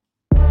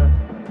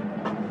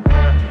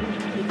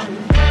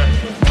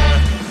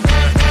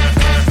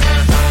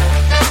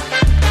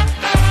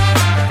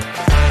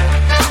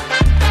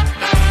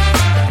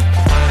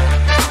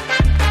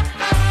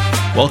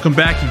Welcome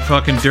back, you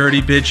fucking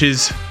dirty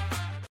bitches.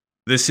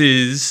 This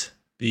is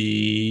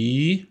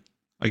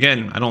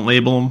again, I don't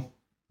label them.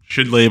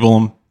 Should label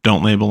them.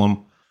 Don't label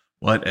them.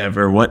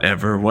 Whatever.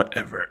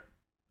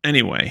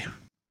 Anyway,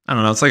 I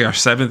don't know. It's like our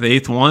 7th,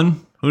 8th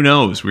one. Who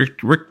knows? We're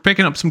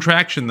picking up some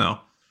traction, though.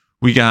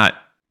 We got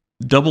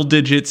double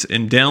digits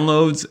in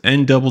downloads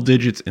and double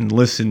digits in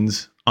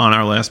listens on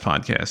our last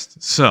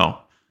podcast. So,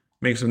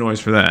 make some noise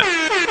for that.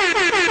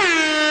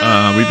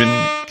 We've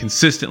been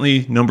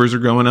consistently, numbers are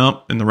going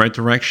up in the right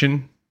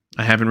direction.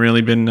 I haven't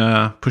really been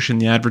pushing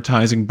the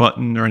advertising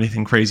button or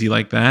anything crazy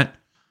like that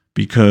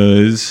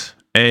because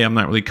A, I'm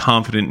not really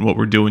confident in what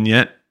we're doing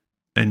yet,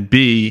 and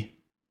B,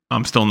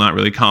 I'm still not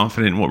really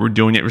confident in what we're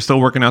doing yet. We're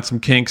still working out some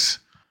kinks,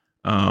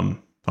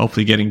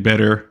 hopefully getting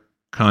better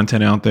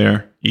content out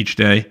there each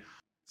day.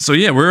 So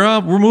yeah,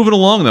 we're moving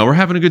along though. We're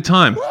having a good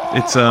time.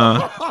 It's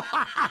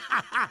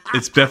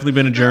definitely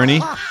been a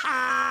journey.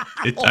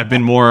 I've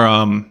been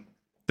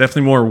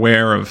definitely more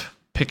aware of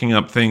picking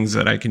up things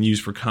that I can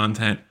use for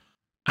content.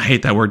 I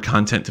hate that word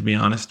content, to be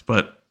honest,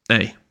 but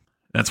hey,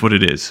 that's what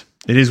it is.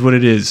 It is what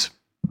it is.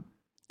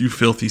 You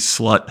filthy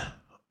slut.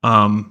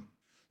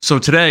 So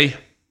today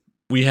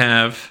we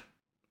have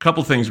a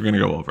couple things we're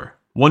going to go over.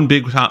 One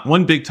big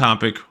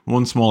topic,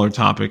 one smaller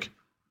topic,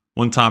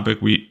 one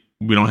topic we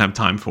don't have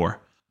time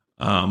for.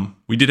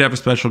 We did have a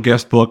special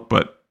guest book,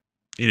 but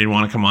he didn't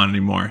want to come on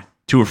anymore.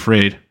 Too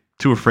afraid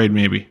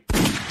maybe.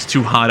 It's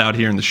too hot out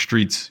here in the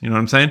streets. You know what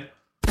I'm saying?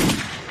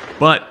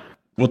 But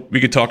we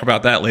could talk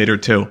about that later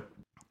too.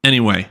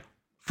 Anyway,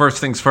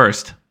 first things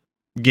first.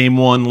 Game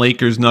 1,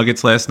 Lakers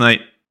Nuggets last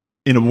night.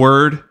 In a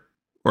word,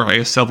 or I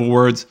guess several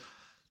words,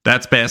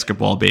 that's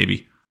basketball,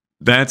 baby.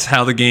 That's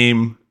how the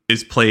game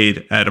is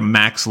played at a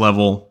max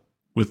level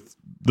with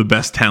the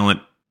best talent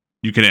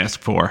you could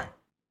ask for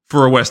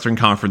a Western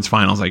Conference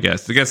Finals, I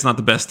guess. I guess not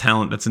the best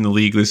talent that's in the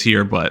league this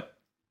year, but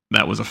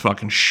that was a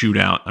fucking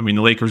shootout. I mean,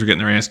 the Lakers were getting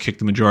their ass kicked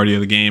the majority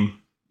of the game.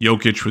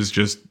 Jokic was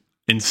just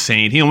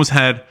insane. He almost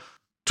had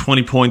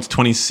 20 points,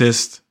 20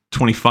 assists,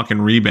 20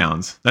 fucking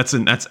rebounds. That's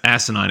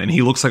asinine. And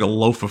he looks like a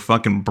loaf of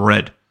fucking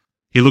bread.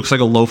 He looks like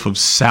a loaf of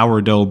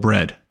sourdough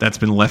bread that's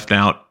been left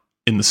out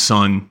in the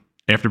sun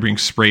after being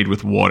sprayed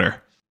with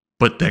water.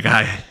 But that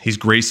guy, he's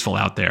graceful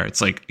out there.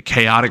 It's like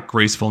chaotic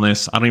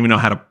gracefulness. I don't even know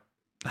how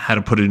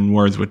to put it in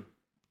words what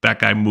that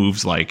guy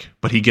moves like.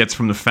 But he gets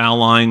from the foul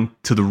line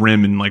to the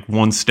rim in like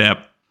one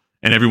step,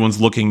 and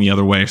everyone's looking the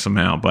other way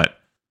somehow. But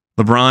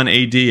LeBron,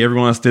 AD,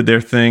 everyone else did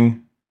their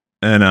thing.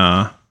 And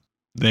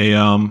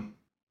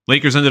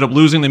Lakers ended up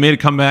losing. They made a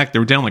comeback. They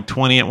were down like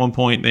 20 at one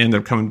point. They ended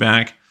up coming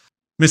back,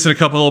 missing a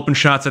couple open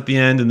shots at the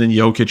end, and then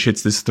Jokic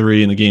hits this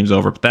three, and the game's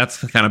over. But that's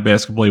the kind of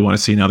basketball you want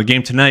to see. Now, the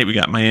game tonight, we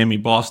got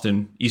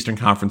Miami-Boston, Eastern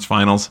Conference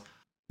Finals.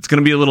 It's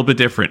going to be a little bit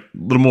different, a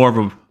little more of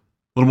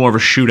a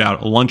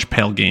shootout, a lunch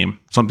pail game,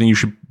 something you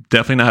should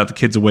definitely not have the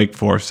kids awake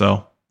for.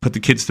 So put the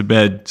kids to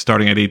bed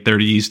starting at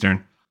 8:30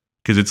 Eastern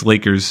because it's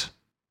Lakers.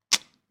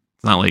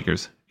 It's not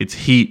Lakers. It's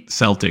Heat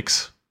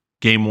Celtics,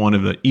 game 1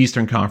 of the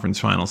Eastern Conference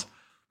Finals.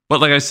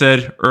 But like I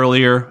said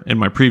earlier in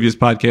my previous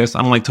podcast,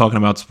 I don't like talking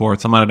about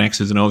sports. I'm not an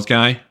X's and O's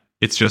guy.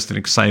 It's just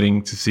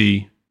exciting to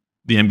see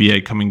the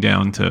NBA coming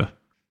down to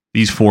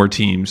these 4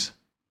 teams,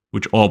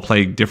 which all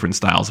play different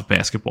styles of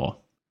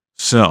basketball.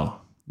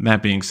 So,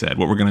 that being said,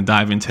 what we're going to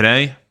dive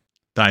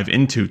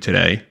into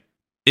today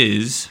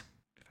is,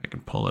 if I can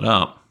pull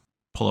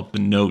up the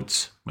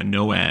notes, my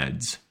no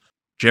ads.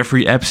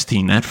 Jeffrey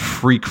Epstein, that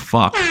freak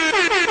fuck.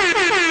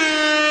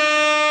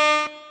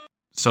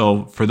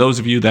 So, for those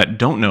of you that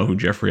don't know who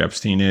Jeffrey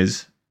Epstein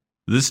is,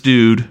 this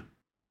dude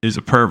is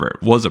a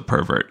pervert, was a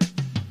pervert.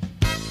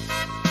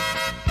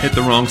 Hit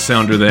the wrong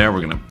sounder there. We're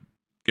going to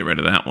get rid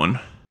of that one.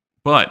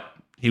 But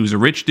he was a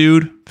rich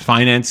dude,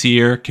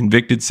 financier,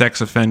 convicted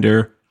sex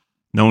offender,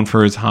 known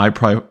for his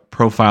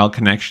high-profile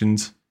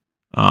connections.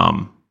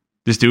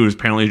 This dude was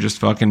apparently just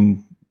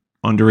fucking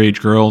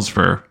underage girls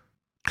for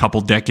a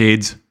couple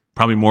decades,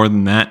 probably more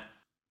than that.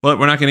 But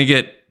we're not going to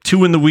get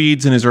too in the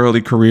weeds in his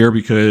early career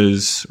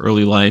because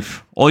early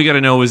life. All you got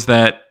to know is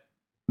that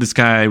this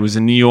guy was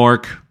in New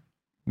York,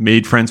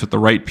 made friends with the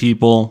right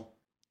people,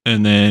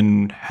 and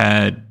then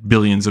had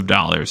billions of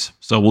dollars.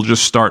 So we'll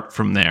just start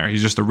from there.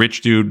 He's just a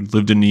rich dude,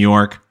 lived in New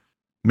York,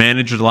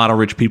 managed a lot of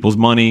rich people's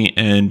money,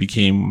 and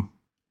became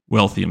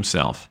wealthy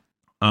himself.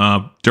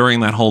 During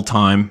that whole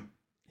time,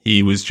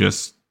 he was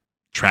just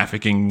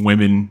trafficking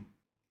women,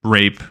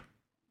 rape,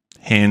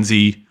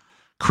 handsy,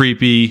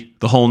 creepy,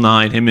 the whole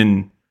nine. Him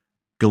and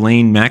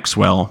Ghislaine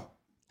Maxwell,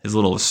 his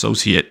little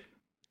associate,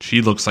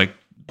 she looks like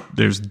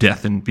there's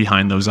death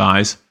behind those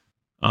eyes.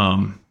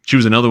 She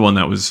was another one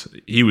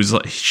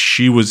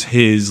she was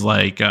his,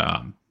 like,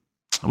 I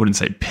wouldn't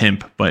say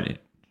pimp, but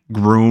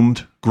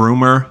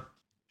groomer.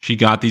 She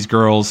got these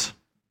girls,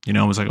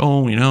 was like,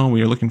 oh, we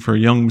are looking for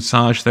young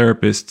massage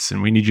therapists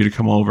and we need you to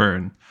come over.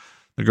 And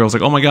the girl's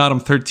like, oh my God, I'm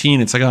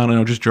 13. It's like, oh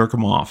no, just jerk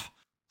them off.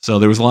 So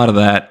there was a lot of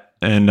that.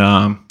 And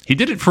he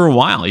did it for a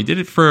while. He did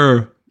it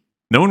for,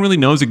 no one really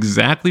knows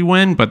exactly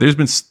when, but there's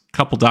been a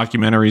couple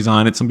documentaries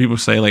on it. Some people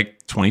say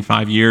like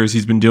 25 years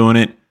he's been doing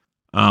it.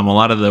 A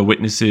lot of the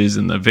witnesses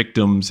and the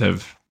victims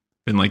have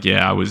been like,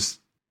 yeah, I was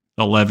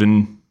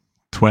 11,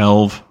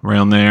 12,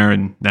 around there,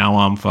 and now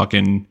I'm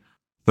fucking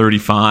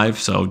 35.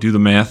 So do the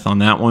math on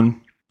that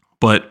one.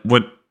 But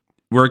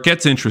where it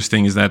gets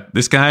interesting is that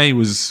this guy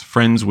was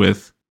friends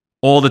with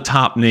all the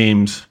top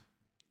names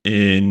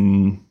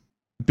in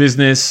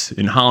business,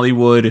 in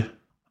Hollywood,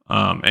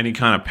 any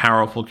kind of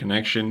powerful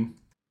connection.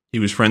 He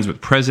was friends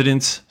with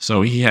presidents.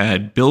 So he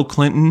had Bill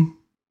Clinton.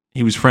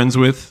 He was friends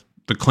with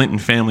the Clinton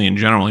family in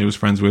general. He was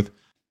friends with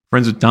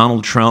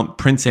Donald Trump,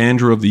 Prince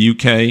Andrew of the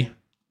UK.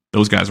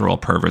 Those guys are all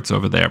perverts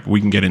over there, but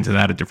we can get into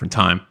that at a different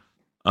time.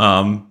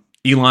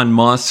 Elon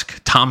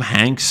Musk, Tom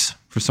Hanks,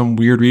 for some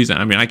weird reason.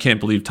 I mean, I can't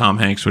believe Tom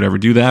Hanks would ever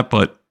do that,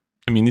 but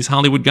I mean, these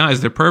Hollywood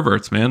guys, they're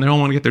perverts, man. They don't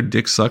want to get their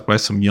dick sucked by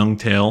some young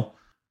tail.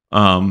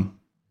 Young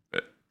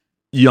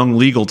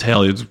legal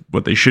tail is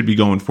what they should be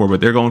going for,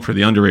 but they're going for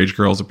the underage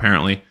girls,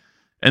 apparently.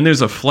 And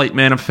there's a flight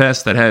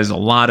manifest that has a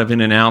lot of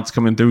in and outs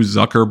coming through.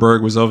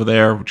 Zuckerberg was over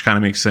there, which kind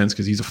of makes sense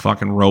because he's a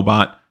fucking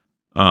robot.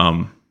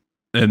 And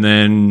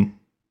then,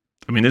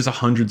 I mean, there's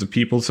hundreds of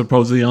people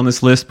supposedly on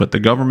this list, but the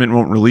government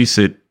won't release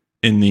it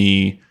in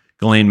the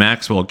Ghislaine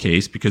Maxwell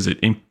case because it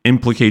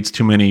implicates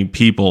too many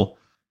people.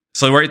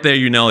 So right there,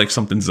 you know, like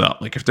something's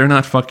up. Like if they're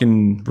not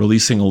fucking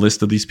releasing a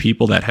list of these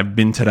people that have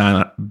been to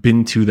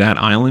that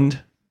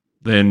island,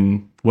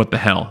 then what the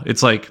hell?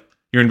 It's like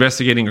you're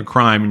investigating a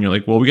crime and you're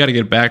like, well, we got to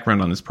get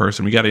background on this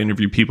person. We got to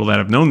interview people that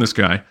have known this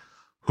guy.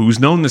 Who's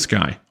known this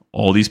guy?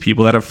 All these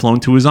people that have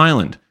flown to his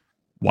island.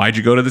 Why'd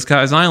you go to this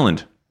guy's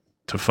island?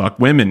 To fuck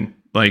women.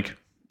 Like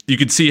you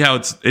could see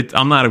how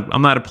I'm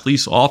not a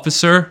police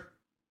officer,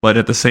 but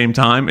at the same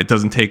time, it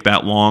doesn't take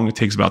that long. It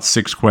takes about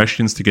 6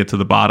 questions to get to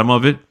the bottom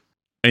of it.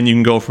 And you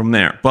can go from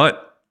there.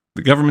 But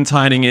the government's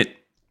hiding it,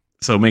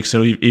 so it makes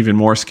it even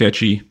more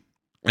sketchy.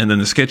 And then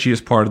the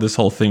sketchiest part of this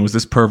whole thing was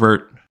this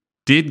pervert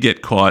did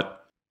get caught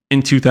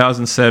in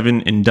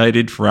 2007,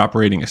 indicted for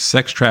operating a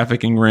sex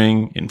trafficking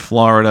ring in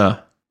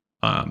Florida.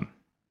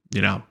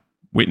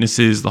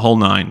 Witnesses, the whole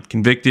nine,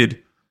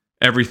 convicted,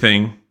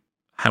 everything.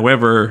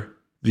 However,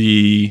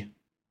 the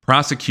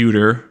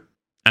prosecutor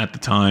at the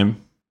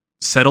time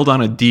settled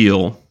on a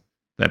deal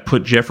that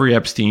put Jeffrey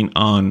Epstein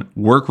on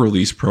work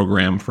release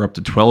program for up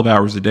to 12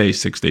 hours a day,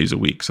 6 days a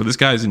week. So this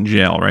guy's in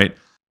jail, right?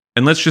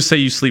 And let's just say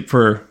you sleep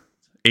for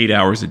 8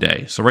 hours a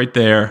day. So right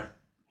there,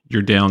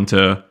 you're down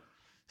to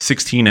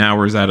 16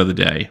 hours out of the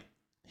day.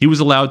 He was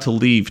allowed to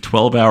leave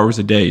 12 hours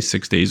a day,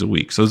 6 days a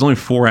week. So there's only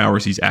 4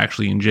 hours he's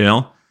actually in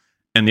jail.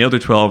 And the other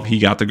 12, he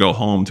got to go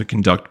home to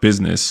conduct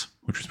business,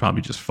 which was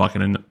probably just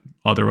fucking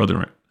other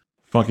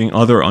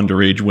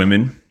underage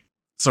women.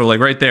 So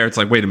like right there, it's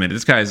like, wait a minute,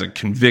 this guy is a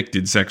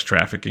convicted sex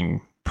trafficking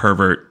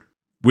pervert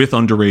with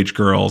underage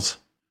girls.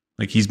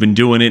 Like he's been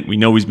doing it. We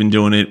know he's been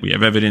doing it. We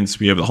have evidence.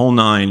 We have the whole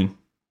nine.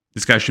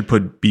 This guy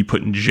should be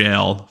put in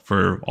jail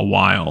for a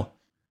while.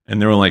 And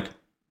they were like,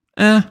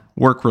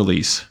 work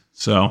release.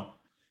 So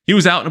he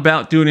was out and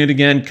about doing it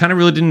again. Kind of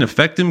really didn't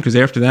affect him because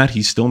after that,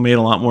 he still made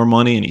a lot more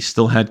money and he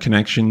still had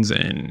connections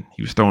and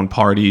he was throwing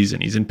parties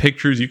and he's in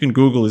pictures. You can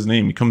Google his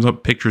name. He comes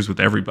up pictures with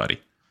everybody.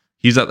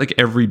 He's at like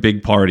every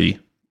big party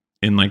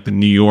in like the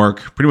New York,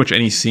 pretty much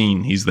any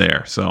scene, he's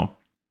there. So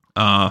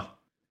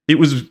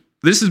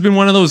this has been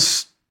one of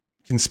those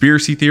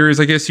conspiracy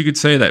theories, I guess you could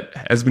say, that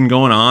has been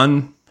going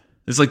on.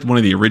 This is like one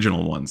of the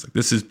original ones. Like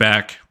this is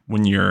back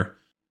when your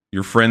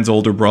friend's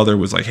older brother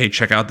was like, hey,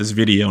 check out this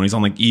video. And he's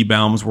on like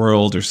E-Baum's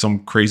World or some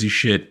crazy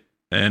shit.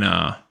 And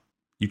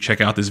you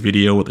check out this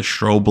video with a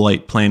strobe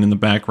light playing in the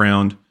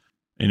background,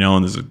 and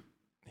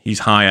he's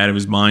high out of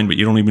his mind, but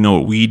you don't even know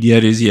what weed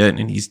is yet.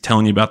 And he's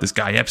telling you about this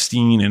guy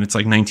Epstein, and it's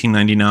like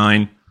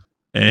 1999.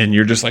 And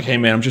you're just like, hey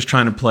man, I'm just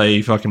trying to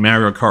play fucking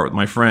Mario Kart with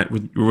my friend,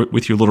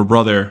 with your little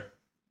brother.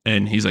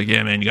 And he's like,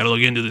 yeah man, you got to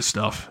look into this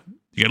stuff.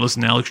 You got to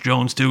listen to Alex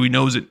Jones too. He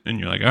knows it. And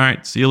you're like, all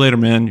right, see you later,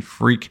 man, you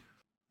freak.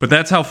 But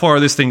that's how far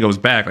this thing goes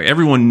back. Like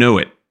everyone knew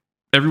it.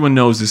 Everyone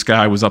knows this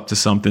guy was up to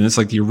something. It's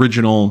like the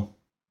original,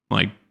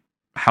 like,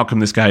 how come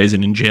this guy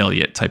isn't in jail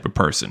yet type of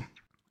person.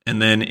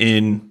 And then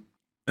in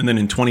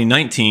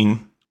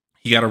 2019,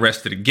 he got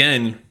arrested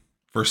again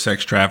for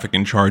sex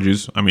trafficking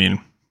charges. I mean,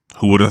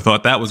 who would have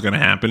thought that was going to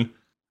happen?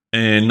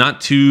 And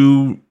not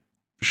too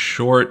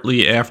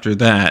shortly after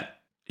that,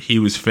 he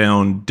was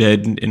found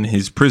dead in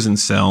his prison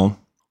cell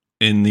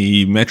in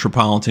the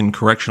Metropolitan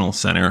Correctional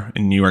Center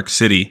in New York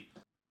City.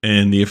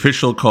 And the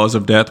official cause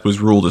of death was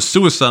ruled a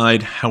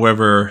suicide.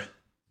 However,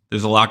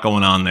 there's a lot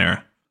going on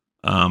there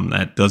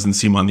that doesn't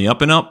seem on the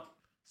up and up.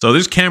 So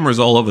there's cameras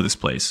all over this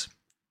place,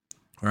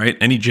 right?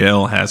 Any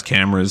jail has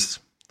cameras.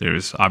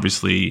 There's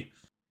obviously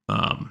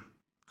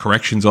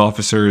corrections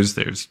officers.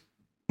 There's,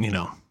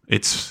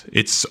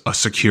 it's a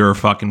secure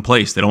fucking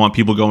place. They don't want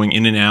people going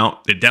in and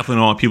out. They definitely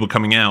don't want people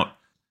coming out.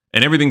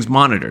 And everything's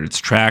monitored. It's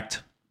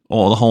tracked,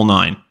 the whole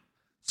nine.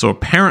 So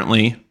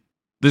apparently,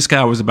 this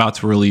guy was about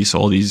to release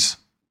all these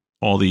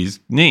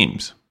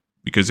names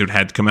because it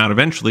had to come out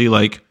eventually.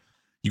 Like,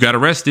 you got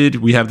arrested.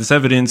 We have this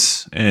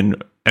evidence,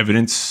 and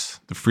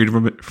the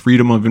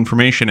Freedom of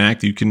Information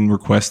Act. You can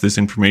request this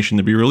information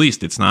to be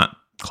released. It's not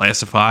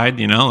classified,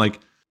 like,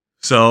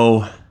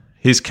 so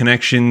his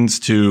connections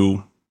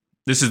to,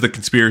 this is the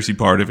conspiracy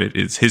part of it,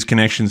 is his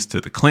connections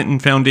to the Clinton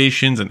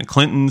foundations and the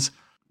Clintons.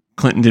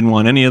 Clinton didn't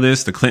want any of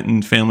this. The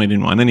Clinton family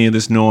didn't want any of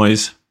this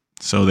noise.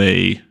 So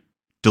they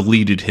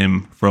deleted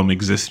him from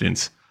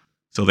existence.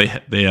 So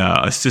they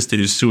assisted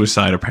his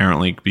suicide,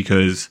 apparently,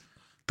 because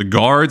the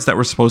guards that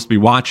were supposed to be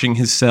watching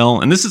his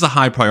cell, and this is a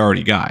high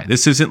priority guy.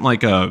 This isn't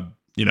like a,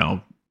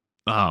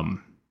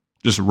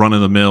 just run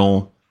of the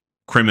mill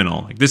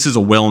criminal. Like, this is a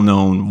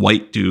well-known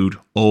white dude,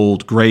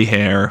 old, gray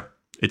hair.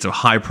 It's a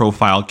high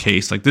profile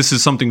case. Like, this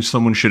is something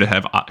someone should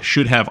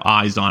have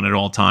eyes on at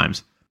all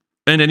times.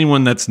 And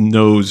anyone that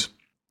knows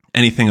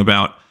anything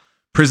about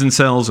prison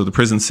cells or the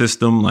prison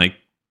system, like,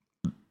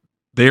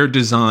 they're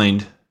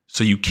designed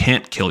so you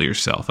can't kill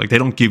yourself. Like, they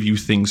don't give you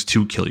things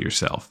to kill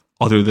yourself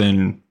other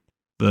than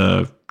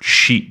the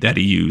sheet that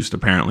he used,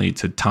 apparently,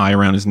 to tie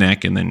around his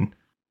neck, and then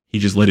he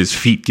just let his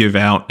feet give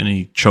out and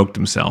he choked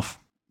himself,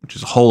 which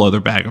is a whole other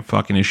bag of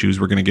fucking issues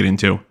we're going to get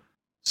into.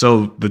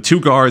 So the two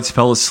guards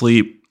fell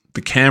asleep.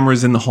 The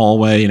cameras in the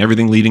hallway and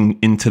everything leading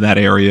into that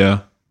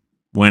area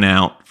went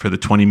out for the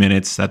 20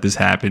 minutes that this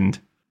happened,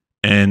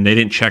 and they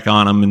didn't check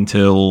on him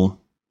until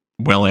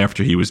well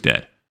after he was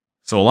dead.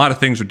 So a lot of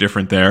things are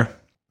different there.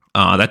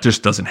 That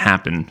just doesn't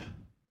happen.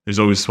 There's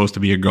always supposed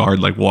to be a guard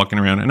like walking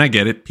around, and I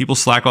get it. People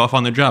slack off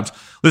on their jobs.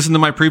 Listen to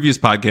my previous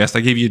podcast. I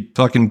gave you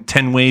fucking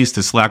 10 ways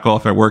to slack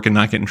off at work and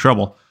not get in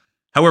trouble.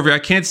 However, I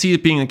can't see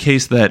it being a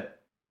case that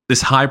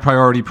this high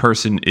priority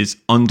person is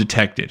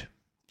undetected.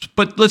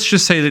 But let's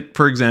just say that,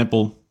 for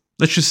example,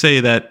 let's just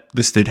say that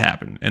this did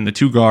happen, and the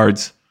two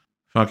guards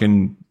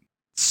fucking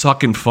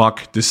suck and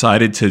fuck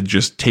decided to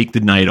just take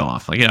the night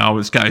off. Like,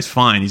 this guy's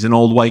fine. He's an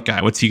old white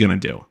guy. What's he going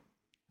to do?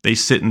 They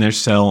sit in their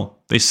cell.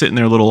 They sit in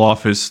their little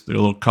office, their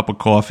little cup of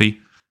coffee,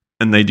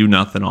 and they do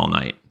nothing all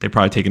night. They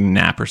probably take a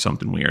nap or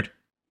something weird.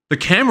 The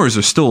cameras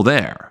are still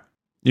there.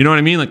 You know what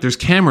I mean? Like, there's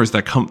cameras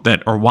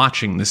that are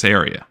watching this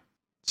area.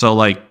 So,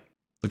 like,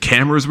 the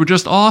cameras were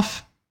just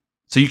off.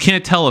 So you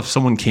can't tell if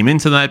someone came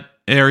into that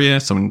area,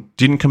 someone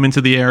didn't come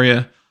into the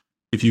area.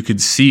 If you could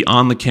see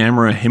on the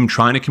camera him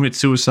trying to commit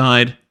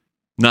suicide,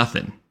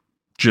 nothing.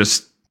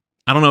 Just,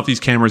 I don't know if these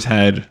cameras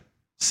had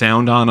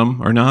sound on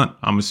them or not.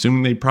 I'm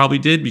assuming they probably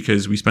did,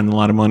 because we spend a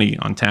lot of money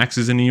on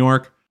taxes in New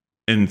York,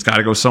 and it's got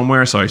to go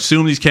somewhere. So I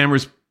assume these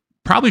cameras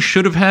probably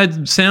should have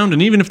had sound.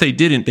 And even if they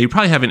didn't, they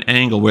probably have an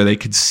angle where they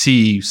could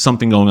see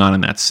something going on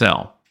in that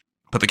cell.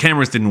 But the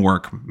cameras didn't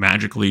work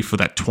magically for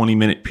that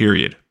 20-minute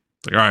period.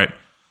 It's like, all right.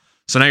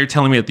 So now you're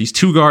telling me that these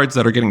two guards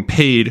that are getting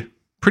paid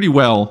pretty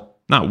well,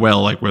 not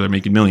well like where they're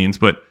making millions,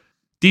 but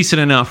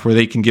decent enough where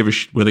they can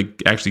where they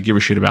actually give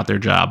a shit about their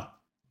job,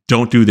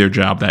 don't do their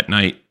job that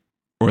night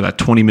or that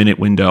 20-minute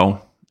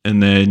window,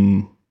 and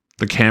then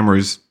the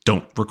cameras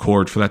don't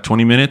record for that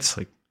 20 minutes.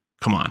 Like,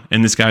 come on.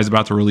 And this guy's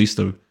about to release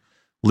the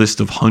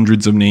list of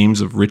hundreds of names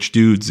of rich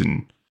dudes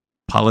and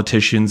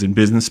politicians and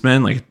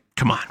businessmen. Like,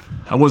 come on.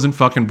 I wasn't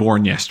fucking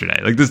born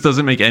yesterday. Like, this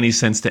doesn't make any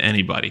sense to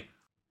anybody.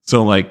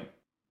 So, like,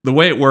 the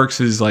way it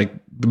works is, like,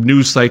 the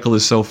news cycle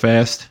is so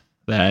fast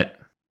that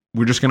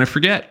we're just going to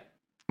forget.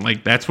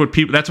 Like, that's what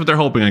they're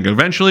hoping. Like,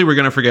 eventually we're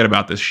going to forget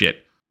about this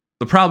shit.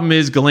 The problem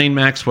is Ghislaine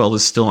Maxwell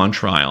is still on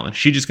trial, and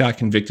she just got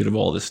convicted of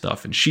all this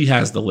stuff, and she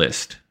has the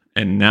list.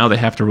 And now they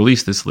have to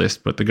release this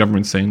list, but the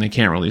government's saying they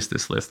can't release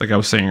this list, like I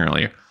was saying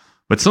earlier.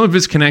 But some of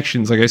his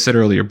connections, like I said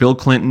earlier, Bill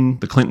Clinton,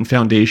 the Clinton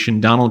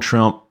Foundation, Donald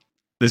Trump,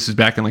 this is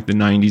back in like the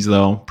 90s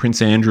though,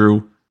 Prince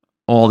Andrew,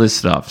 all this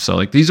stuff. So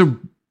like, these are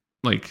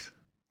like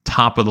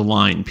top of the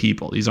line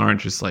people. These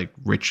aren't just like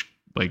rich,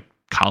 like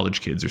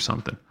college kids or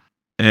something.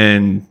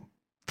 And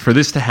for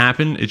this to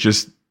happen, it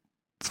just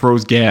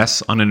throws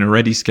gas on an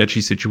already sketchy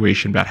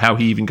situation about how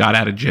he even got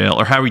out of jail,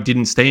 or how he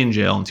didn't stay in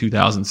jail in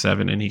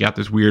 2007 and he got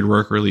this weird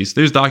work release.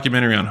 There's a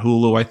documentary on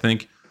Hulu, I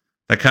think,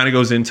 that kind of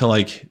goes into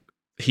like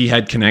he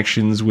had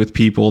connections with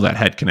people that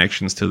had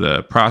connections to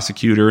the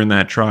prosecutor in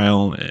that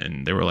trial,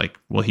 and they were like,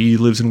 well, he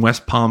lives in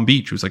West Palm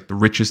Beach, it was like the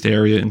richest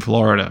area in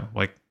Florida.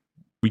 Like,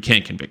 we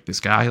can't convict this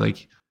guy.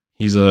 Like,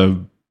 he's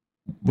a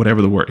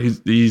whatever the word.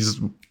 He's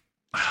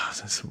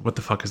what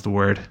the fuck is the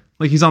word?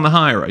 Like, he's on the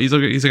higher. He's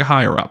like a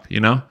higher up, you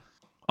know?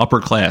 Upper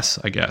class,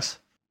 I guess.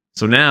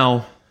 So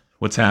now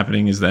what's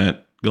happening is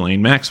that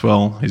Ghislaine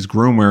Maxwell, his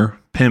groomer,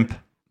 pimp,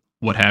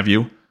 what have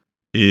you,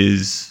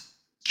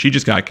 she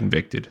just got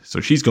convicted. So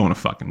she's going to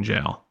fucking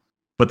jail.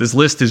 But this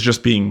list is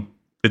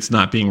it's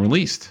not being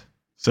released.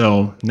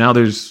 So now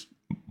there's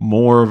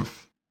more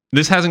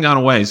this hasn't gone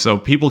away. So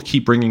people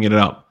keep bringing it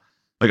up.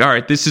 Like, all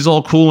right, this is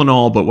all cool and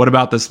all, but what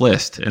about this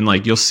list? And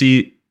like, you'll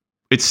see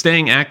it's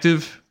staying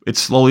active. It's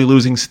slowly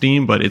losing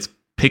steam, but it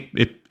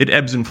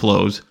ebbs and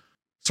flows.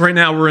 So right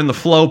now we're in the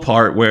flow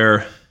part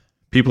where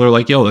people are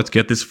like, yo, let's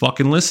get this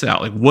fucking list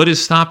out. Like, what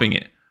is stopping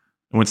it?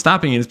 And what's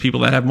stopping it is people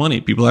that have money,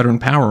 people that are in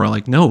power are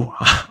like, no,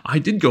 I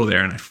did go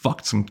there and I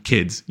fucked some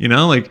kids, you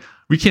know, like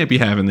we can't be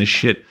having this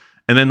shit.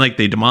 And then like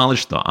they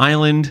demolished the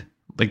island.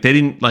 Like they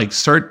didn't like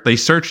they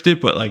searched it,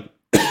 but like,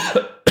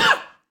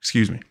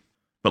 excuse me.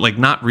 but like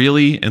not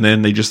really. And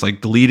then they just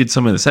like deleted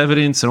some of this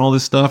evidence and all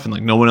this stuff, and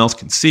like no one else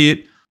can see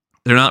it.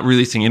 They're not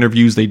releasing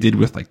interviews they did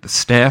with like the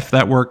staff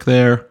that work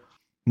there.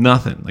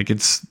 Nothing. Like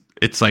it's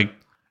like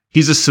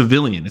he's a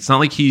civilian. It's not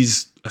like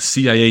he's a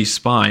CIA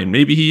spy, and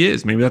maybe he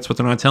is. Maybe that's what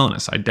they're not telling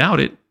us. I doubt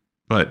it,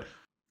 but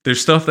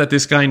there's stuff that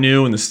this guy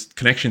knew and the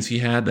connections he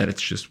had that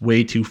it's just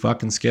way too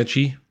fucking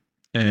sketchy,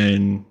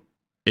 and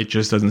it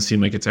just doesn't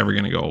seem like it's ever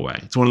going to go away.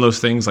 It's one of those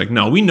things like,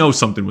 no, we know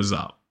something was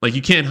up. Like,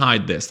 you can't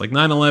hide this. Like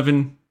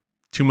 9/11,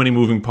 too many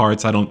moving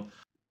parts. I don't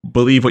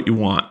believe what you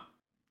want.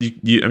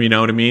 You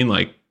know what I mean?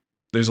 Like,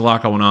 there's a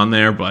lot going on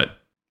there, but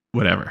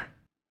whatever.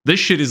 This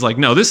shit is like,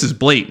 no, this is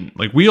blatant.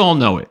 Like, we all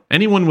know it.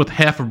 Anyone with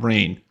half a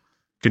brain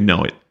could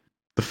know it.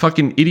 The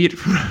fucking idiot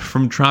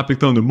from Tropic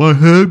Thunder, my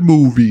head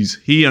movies.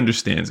 He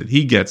understands it.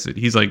 He gets it.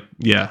 He's like,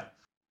 yeah,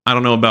 I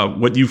don't know about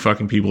what you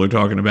fucking people are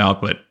talking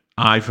about, but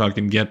I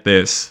fucking get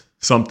this.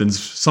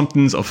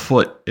 Something's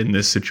afoot in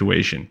this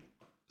situation.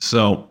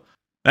 So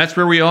that's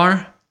where we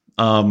are.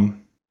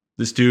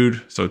 This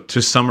dude, so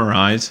to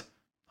summarize,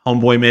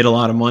 homeboy made a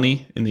lot of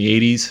money in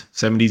the 80s,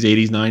 70s,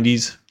 80s,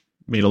 90s,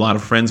 made a lot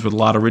of friends with a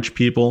lot of rich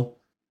people,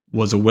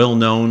 was a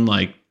well-known,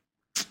 like,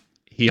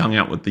 he hung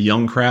out with the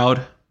young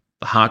crowd,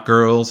 the hot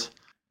girls.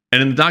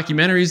 And in the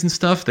documentaries and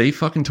stuff, they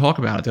fucking talk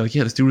about it. They're like,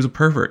 yeah, this dude was a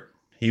pervert.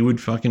 He would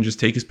fucking just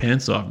take his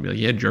pants off and be like,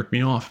 yeah, jerk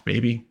me off,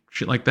 baby.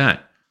 Shit like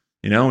that.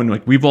 You know, and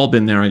like we've all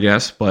been there, I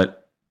guess.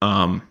 But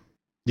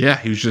yeah,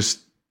 he was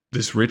just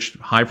this rich,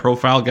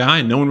 high-profile guy,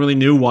 and no one really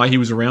knew why he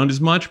was around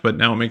as much. But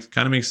now it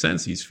kind of makes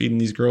sense. He's feeding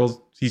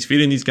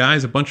these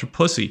guys a bunch of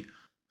pussy.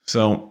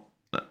 So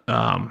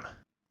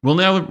we'll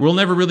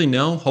never really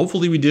know.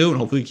 Hopefully we do, and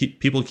hopefully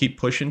people keep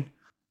pushing.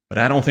 But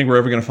I don't think we're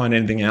ever going to find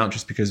anything out,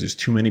 just because there's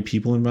too many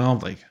people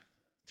involved. Like,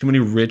 too many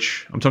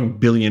rich, I'm talking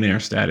billionaire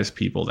status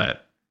people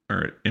that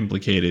are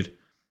implicated.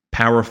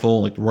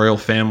 Powerful, like royal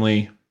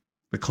family,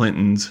 the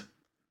Clintons.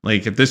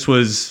 Like, if this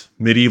was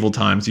medieval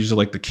times, these are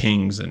like the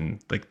kings,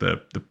 and like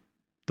the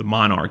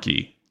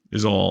monarchy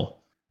is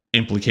all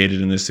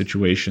implicated in this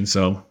situation.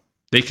 So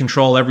they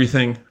control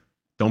everything.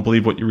 Don't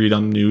believe what you read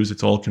on the news.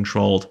 It's all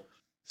controlled.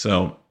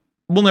 So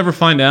we'll never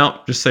find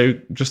out. Just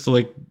the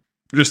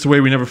way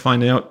we never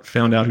found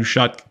out who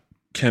shot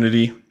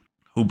Kennedy,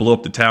 who blew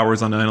up the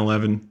towers on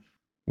 9/11,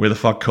 where the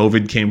fuck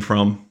COVID came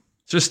from.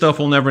 It's just stuff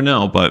we'll never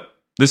know. But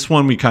this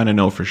one we kind of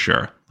know for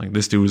sure. Like,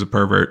 this dude was a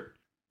pervert.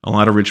 A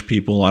lot of rich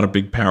people, a lot of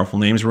big, powerful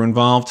names were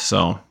involved.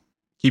 So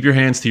keep your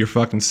hands to your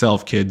fucking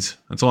self, kids.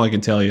 That's all I can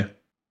tell you.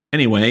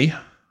 Anyway,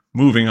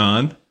 moving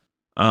on.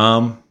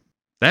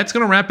 That's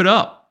going to wrap it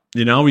up.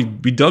 You know, we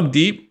dug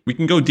deep. We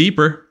can go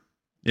deeper.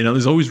 You know,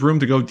 there's always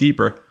room to go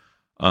deeper.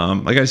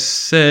 Like I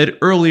said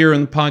earlier in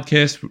the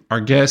podcast,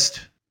 our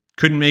guest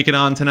couldn't make it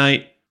on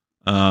tonight.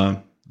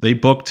 They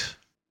booked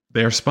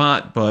their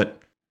spot, but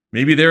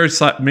maybe they're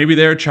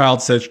a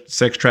child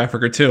sex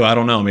trafficker too. I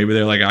don't know. Maybe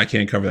they're like, I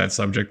can't cover that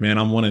subject, man.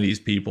 I'm one of these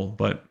people.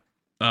 But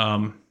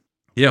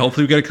yeah,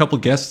 hopefully we get a couple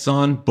guests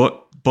on.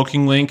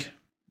 Booking link,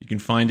 you can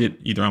find it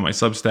either on my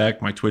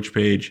Substack, my Twitch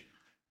page.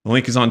 The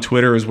link is on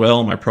Twitter as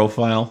well, my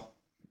profile.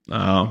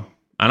 And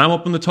I'm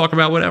open to talk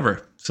about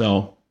whatever.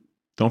 So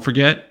don't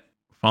forget,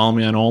 follow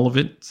me on all of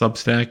it.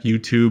 Substack,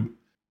 YouTube,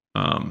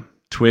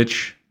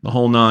 Twitch, the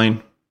whole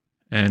nine.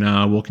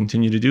 And we'll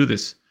continue to do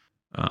this.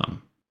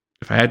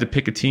 If I had to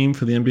pick a team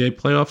for the NBA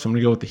playoffs, I'm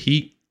going to go with the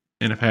Heat.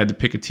 And if I had to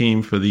pick a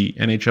team for the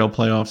NHL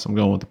playoffs, I'm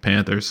going with the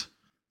Panthers.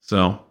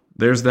 So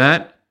there's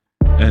that.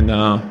 And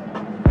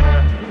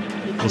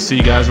we'll see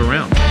you guys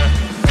around.